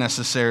we don't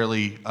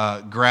necessarily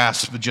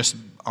grasp just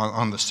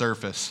on the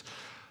surface.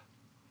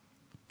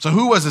 So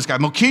who was this guy?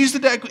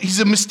 Melchizedek, he's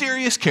a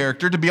mysterious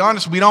character. To be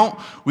honest, we don't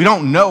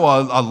know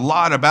a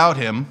lot about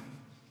him.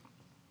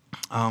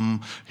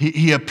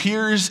 He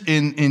appears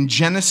in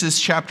Genesis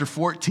chapter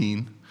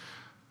 14.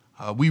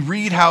 We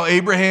read how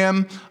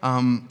Abraham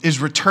is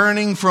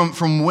returning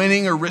from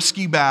winning a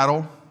risky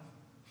battle.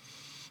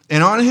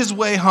 And on his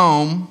way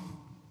home,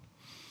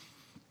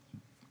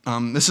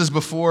 this is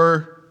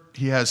before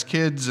he has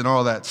kids and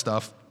all that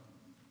stuff.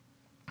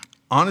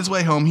 On his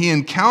way home, he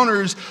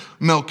encounters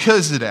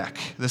Melchizedek,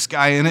 this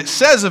guy, and it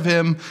says of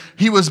him,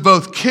 he was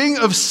both king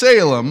of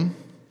Salem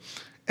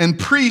and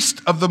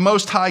priest of the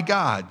Most High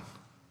God.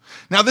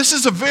 Now, this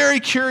is a very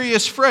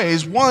curious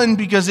phrase, one,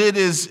 because it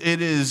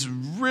is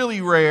really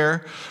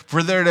rare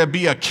for there to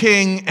be a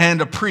king and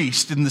a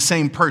priest in the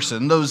same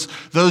person. Those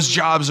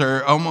jobs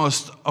are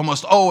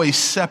almost always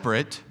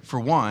separate, for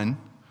one.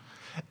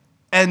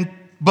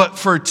 But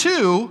for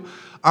two,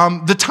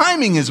 the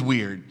timing is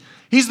weird.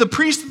 He's the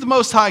priest of the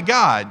Most High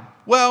God.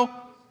 Well,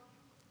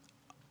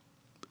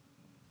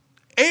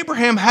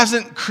 Abraham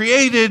hasn't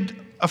created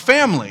a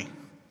family.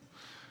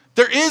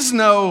 There is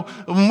no,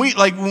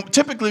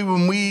 typically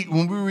when we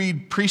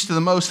read priest of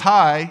the Most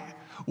High,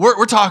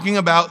 we're talking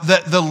about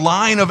the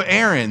line of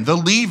Aaron, the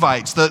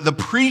Levites, the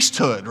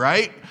priesthood,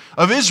 right,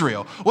 of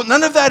Israel. Well,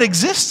 none of that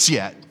exists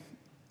yet.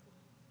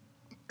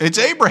 It's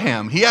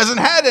Abraham. He hasn't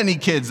had any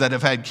kids that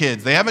have had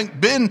kids. They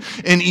haven't been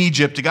in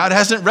Egypt. God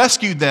hasn't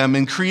rescued them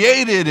and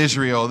created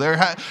Israel.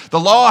 The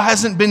law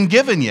hasn't been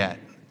given yet.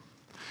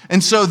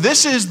 And so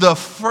this is the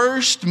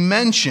first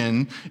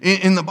mention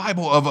in the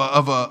Bible of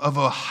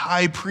a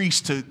high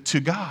priest to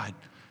God.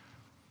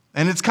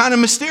 And it's kind of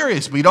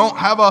mysterious. We don't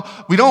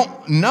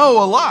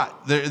know a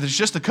lot. There's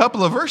just a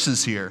couple of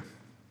verses here.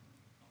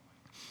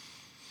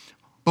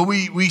 But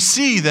we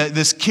see that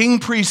this king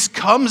priest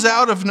comes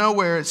out of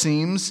nowhere, it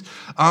seems,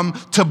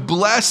 to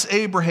bless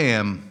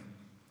Abraham.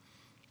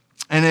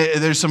 And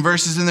there's some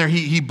verses in there.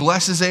 He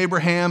blesses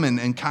Abraham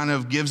and kind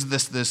of gives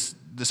this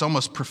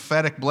almost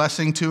prophetic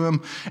blessing to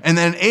him. And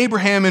then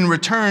Abraham, in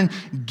return,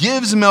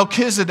 gives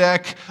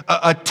Melchizedek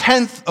a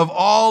tenth of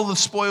all the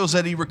spoils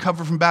that he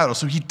recovered from battle.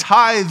 So he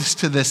tithes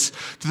to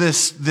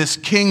this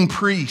king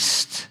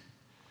priest.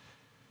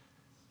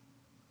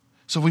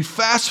 So if we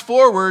fast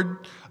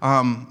forward,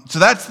 so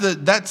that's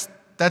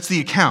the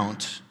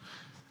account.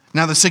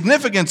 Now the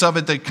significance of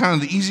it, the kind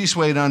of the easiest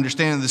way to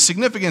understand the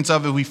significance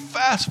of it, we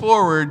fast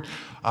forward,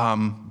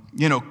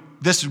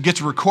 this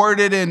gets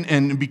recorded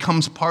and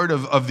becomes part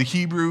of the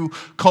Hebrew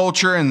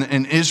culture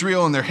and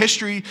Israel and their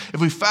history.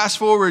 If we fast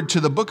forward to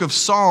the book of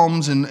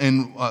Psalms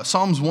and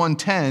Psalms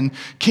 110,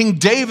 King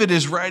David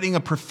is writing a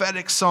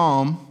prophetic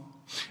psalm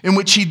in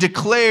which he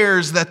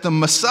declares that the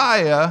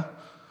Messiah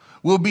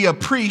will be a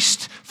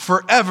priest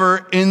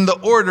forever in the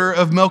order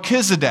of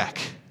Melchizedek.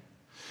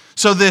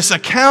 So this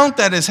account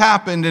that has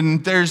happened,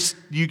 and there's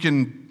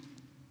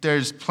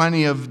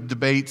plenty of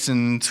debates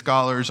and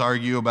scholars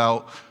argue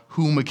about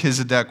who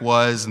Melchizedek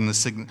was and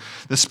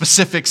the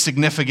specific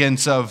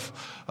significance of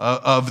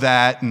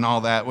that and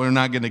all that. We're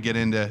not going to get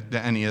into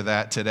any of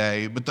that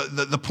today. But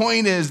the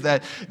point is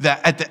that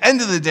at the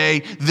end of the day,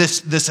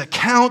 this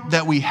account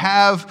that we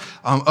have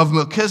of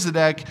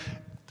Melchizedek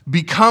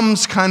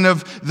becomes kind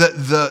of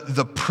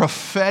the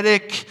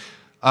prophetic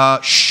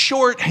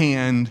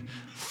shorthand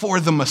for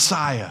the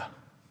Messiah.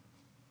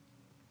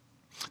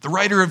 The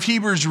writer of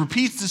Hebrews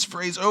repeats this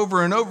phrase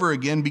over and over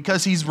again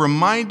because he's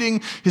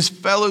reminding his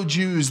fellow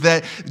Jews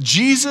that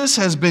Jesus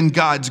has been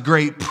God's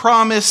great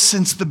promise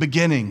since the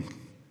beginning.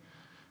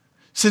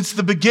 Since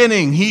the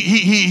beginning,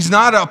 he's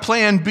not a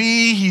plan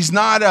B. He's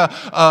not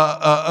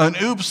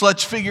an oops,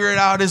 let's figure it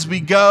out as we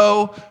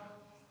go.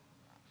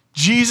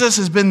 Jesus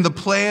has been the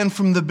plan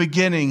from the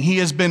beginning. He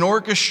has been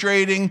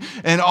orchestrating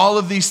and all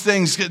of these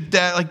things.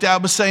 Like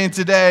Dad was saying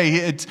today,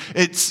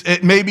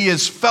 it maybe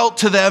is felt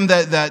to them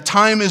that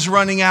time is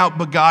running out,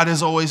 but God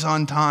is always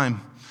on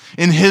time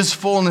in His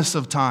fullness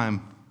of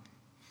time.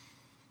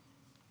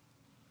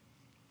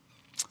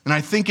 And I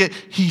think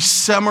He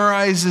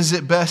summarizes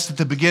it best at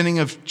the beginning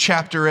of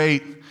chapter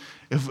 8.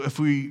 If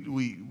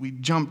we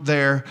jump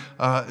there,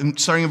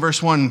 starting in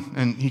verse 1,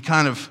 and He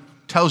kind of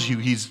tells you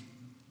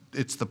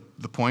it's the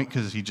point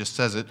because He just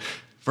says it.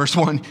 Verse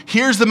 1,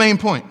 here's the main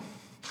point.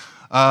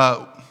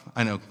 I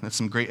know, that's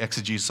some great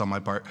exegesis on my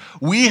part.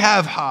 We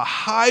have a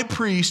high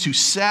priest who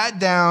sat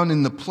down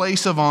in the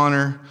place of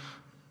honor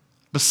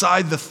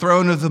beside the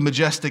throne of the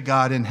majestic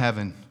God in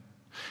heaven.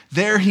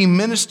 There he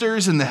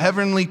ministers in the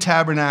heavenly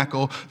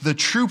tabernacle, the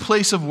true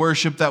place of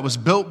worship that was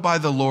built by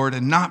the Lord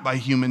and not by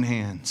human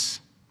hands.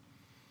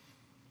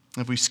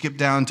 If we skip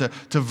down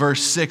to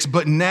verse 6,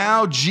 but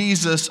now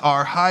Jesus,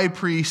 our high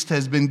priest,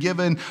 has been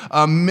given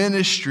a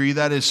ministry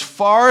that is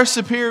far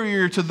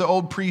superior to the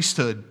old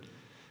priesthood.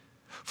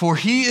 For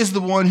he is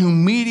the one who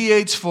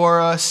mediates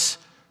for us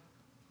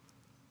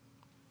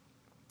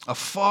a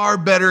far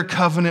better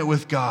covenant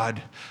with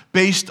God,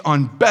 based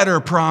on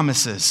better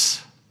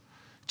promises.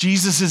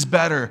 Jesus is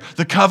better.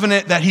 The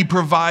covenant that he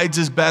provides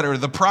is better.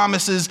 The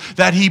promises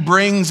that he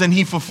brings and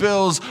he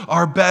fulfills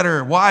are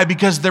better. Why?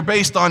 Because they're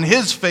based on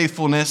his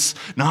faithfulness,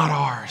 not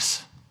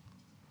ours.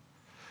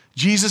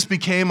 Jesus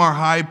became our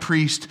high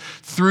priest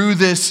through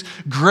this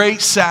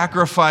great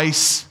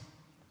sacrifice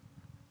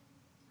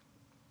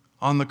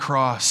on the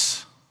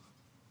cross.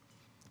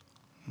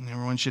 And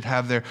everyone should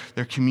have their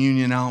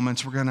communion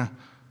elements.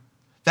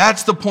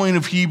 That's the point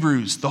of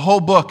Hebrews, the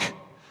whole book.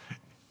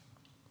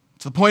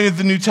 It's the point of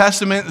the New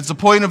Testament. It's the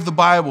point of the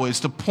Bible. It's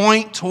to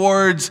point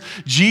towards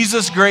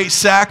Jesus' great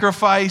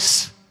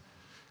sacrifice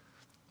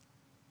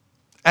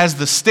as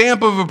the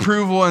stamp of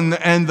approval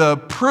and the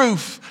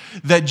proof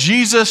that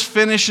Jesus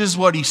finishes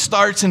what he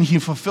starts and he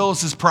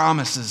fulfills his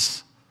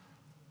promises.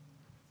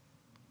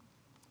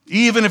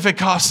 Even if it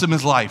costs him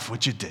his life,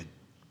 which it did,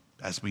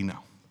 as we know.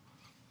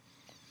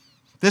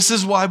 This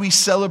is why we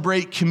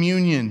celebrate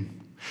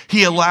communion.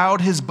 He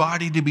allowed his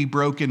body to be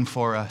broken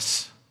for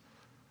us.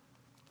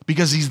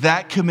 Because he's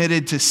that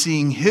committed to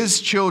seeing his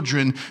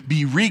children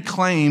be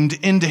reclaimed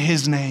into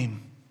his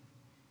name.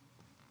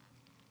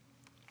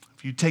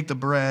 If you take the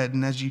bread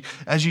and as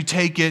you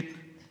take it,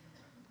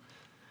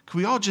 can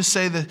we all just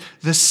say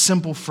this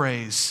simple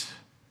phrase?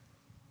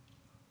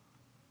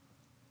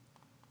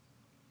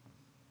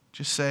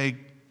 Just say,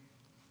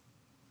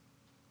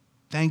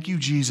 thank you,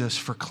 Jesus,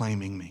 for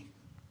claiming me.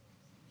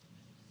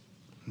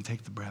 And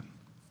take the bread.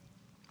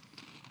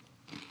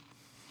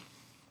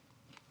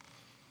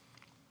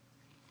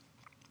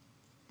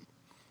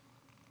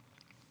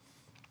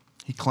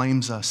 He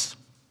claims us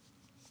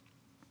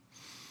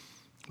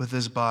with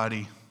his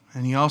body.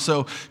 And he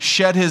also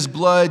shed his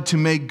blood to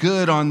make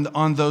good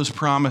on those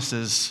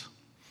promises.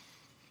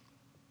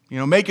 You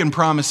know, making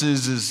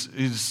promises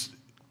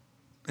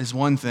is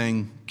one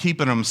thing,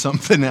 keeping them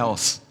something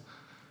else.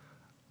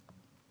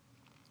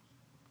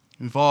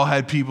 We've all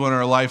had people in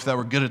our life that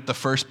were good at the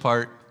first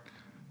part.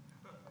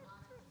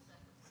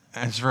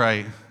 That's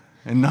right.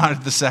 And not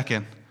at the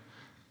second.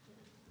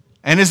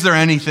 And is there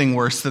anything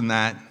worse than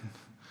that?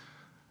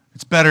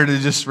 It's better to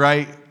just,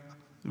 right?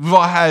 We've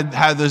all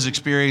had those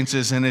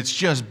experiences, and it's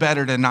just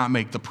better to not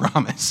make the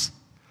promise.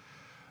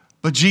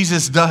 But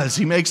Jesus does.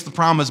 He makes the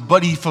promise,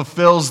 but he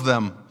fulfills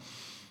them.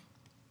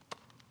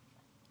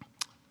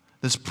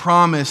 This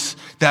promise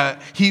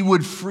that he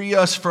would free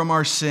us from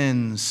our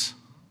sins.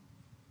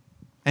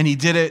 And he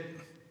did it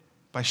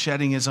by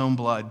shedding his own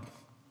blood.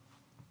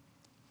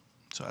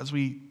 So as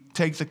we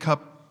take the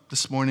cup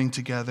this morning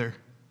together,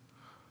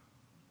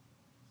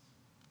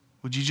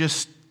 would you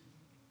just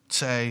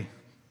say,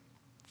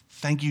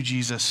 thank you,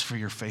 Jesus, for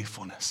your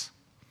faithfulness.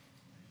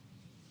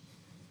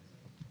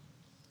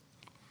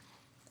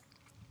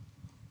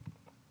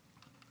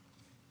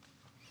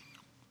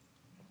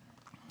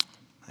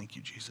 Thank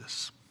you,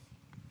 Jesus.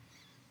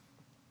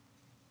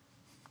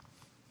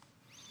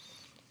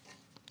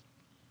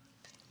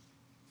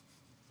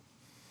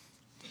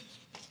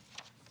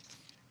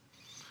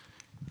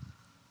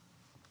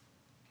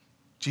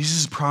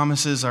 Jesus'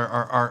 promises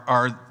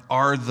have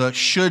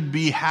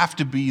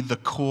to be the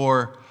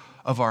core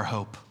of our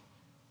hope.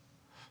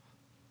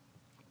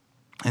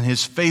 And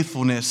his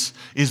faithfulness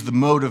is the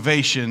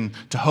motivation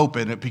to hope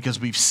in it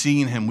because we've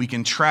seen him. We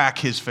can track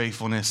his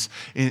faithfulness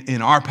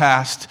in our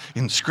past,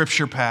 in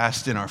Scripture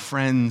past, in our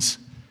friends'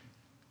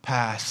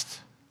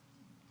 past.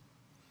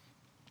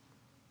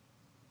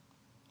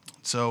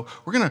 So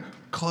we're going to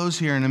close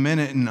here in a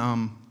minute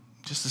and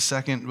just a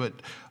second, but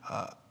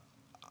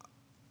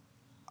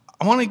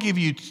I want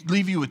to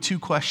leave you with two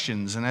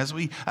questions. And as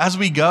we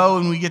go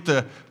and we get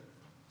to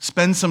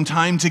spend some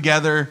time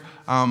together,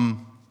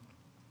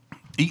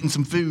 eating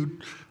some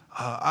food,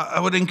 I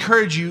would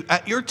encourage you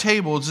at your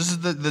tables. This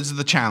is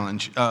the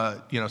challenge.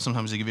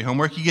 Sometimes they give you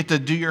homework. You get to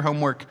do your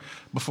homework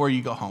before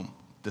you go home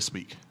this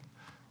week.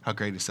 How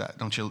great is that?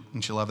 Don't you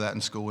love that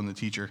in school when the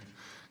teacher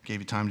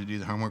gave you time to do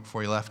the homework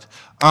before you left?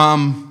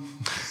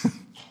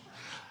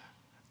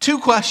 Two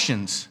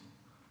questions.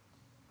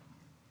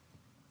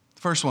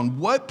 First one: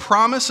 what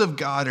promise of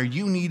God are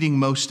you needing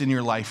most in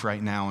your life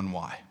right now, and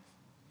why?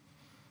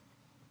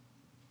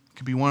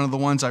 Could be one of the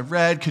ones I've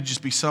read, could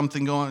just be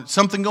something going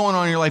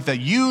on in your life that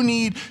you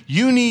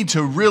need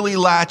to really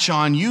latch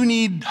on. You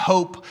need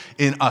hope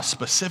in a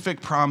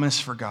specific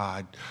promise for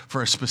God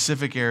for a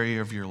specific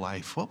area of your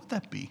life. What would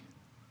that be?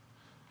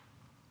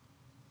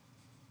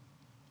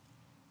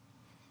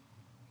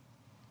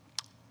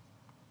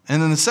 And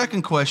then the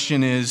second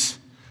question is,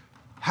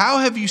 how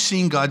have you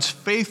seen God's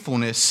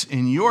faithfulness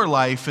in your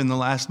life in the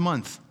last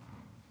month?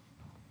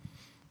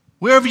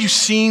 Where have you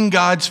seen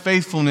God's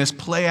faithfulness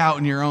play out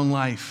in your own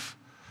life?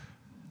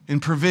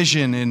 In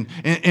provision,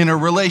 in a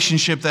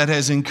relationship that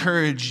has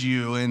encouraged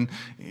you,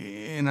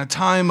 in a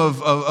time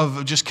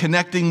of just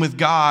connecting with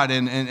God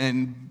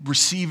and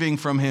receiving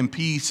from him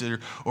peace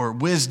or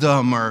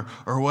wisdom or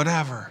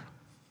whatever.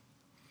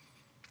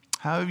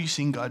 How have you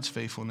seen God's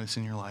faithfulness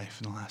in your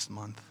life in the last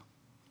month?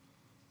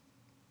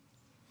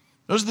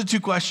 Those are the two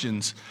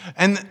questions.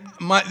 And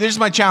there's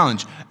my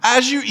challenge.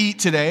 As you eat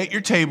today at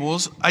your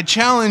tables, I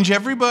challenge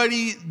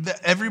everybody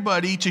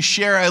to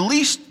share at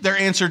least their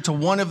answer to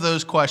one of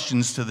those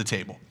questions to the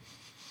table.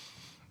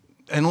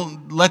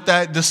 And let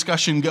that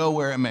discussion go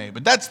where it may.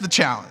 But that's the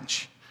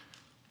challenge.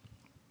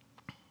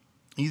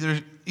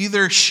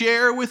 Either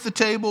share with the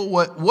table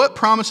what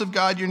promise of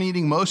God you're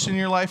needing most in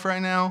your life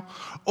right now,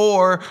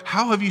 or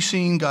how have you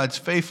seen God's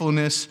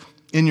faithfulness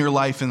in your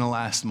life in the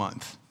last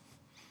month?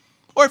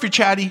 Or if you're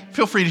chatty,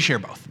 feel free to share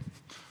both.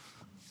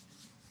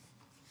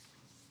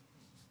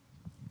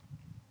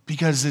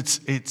 Because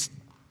it's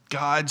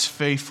God's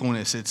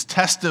faithfulness. It's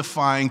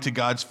testifying to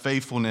God's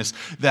faithfulness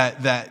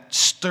that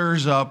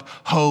stirs up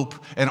hope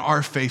and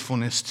our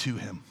faithfulness to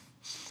him.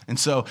 And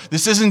so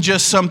this isn't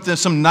just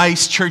some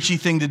nice churchy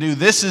thing to do.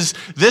 This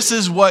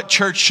is what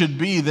church should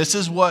be. This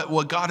is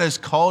what God has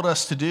called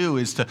us to do,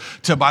 is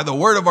to by the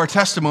word of our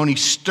testimony,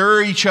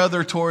 stir each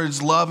other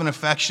towards love and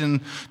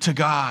affection to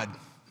God.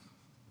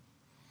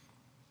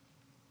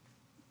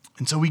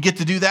 And so we get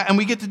to do that, and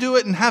we get to do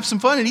it and have some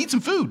fun and eat some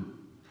food.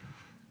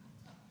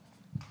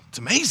 It's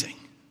amazing.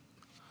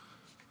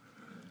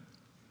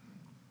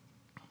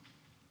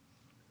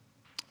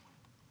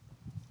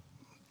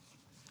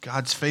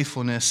 God's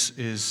faithfulness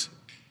is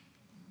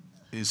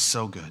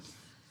so good.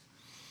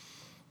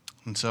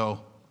 And so,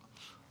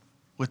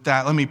 with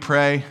that, let me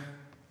pray.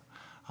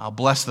 I'll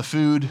bless the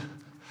food,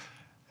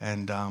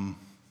 and I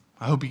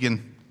hope you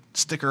can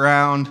stick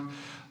around.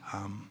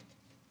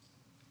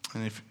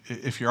 And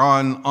if you're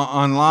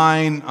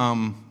online,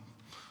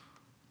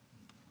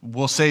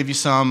 we'll save you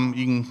some.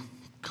 You can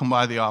come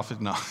by the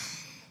office. No,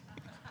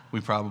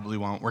 we probably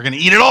won't. We're going to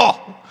eat it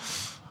all.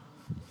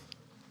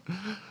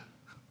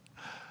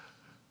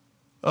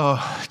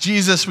 Oh,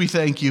 Jesus, we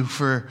thank you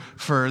for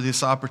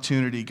this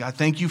opportunity. God,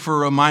 thank you for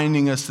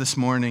reminding us this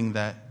morning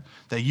that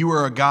you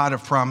are a God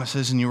of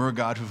promises and you are a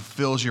God who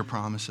fulfills your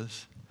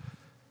promises.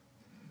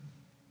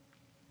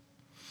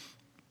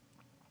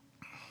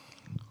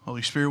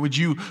 Holy Spirit, would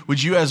you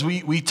as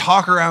we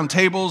talk around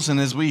tables and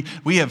as we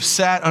have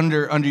sat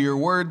under your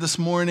word this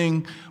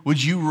morning,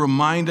 would you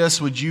remind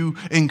us, would you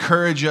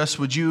encourage us,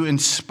 would you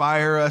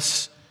inspire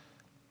us,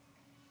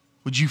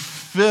 would you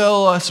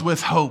fill us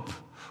with hope,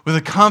 with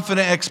a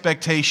confident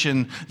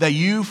expectation that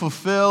you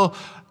fulfill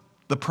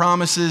the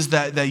promises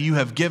that you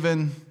have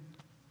given.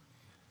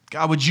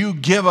 God, would you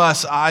give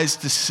us eyes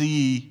to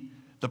see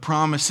the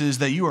promises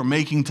that you are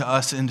making to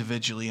us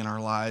individually in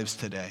our lives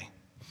today,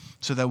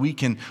 so that we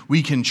can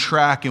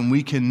track and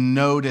we can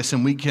notice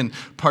and we can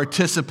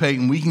participate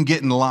and we can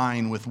get in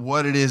line with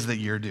what it is that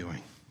you're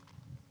doing.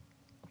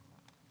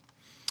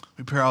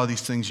 We pray all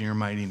these things in your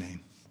mighty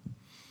name.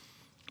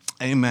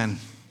 Amen.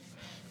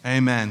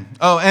 Amen.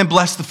 Oh, and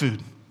bless the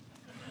food.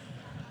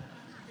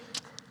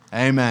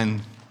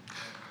 Amen.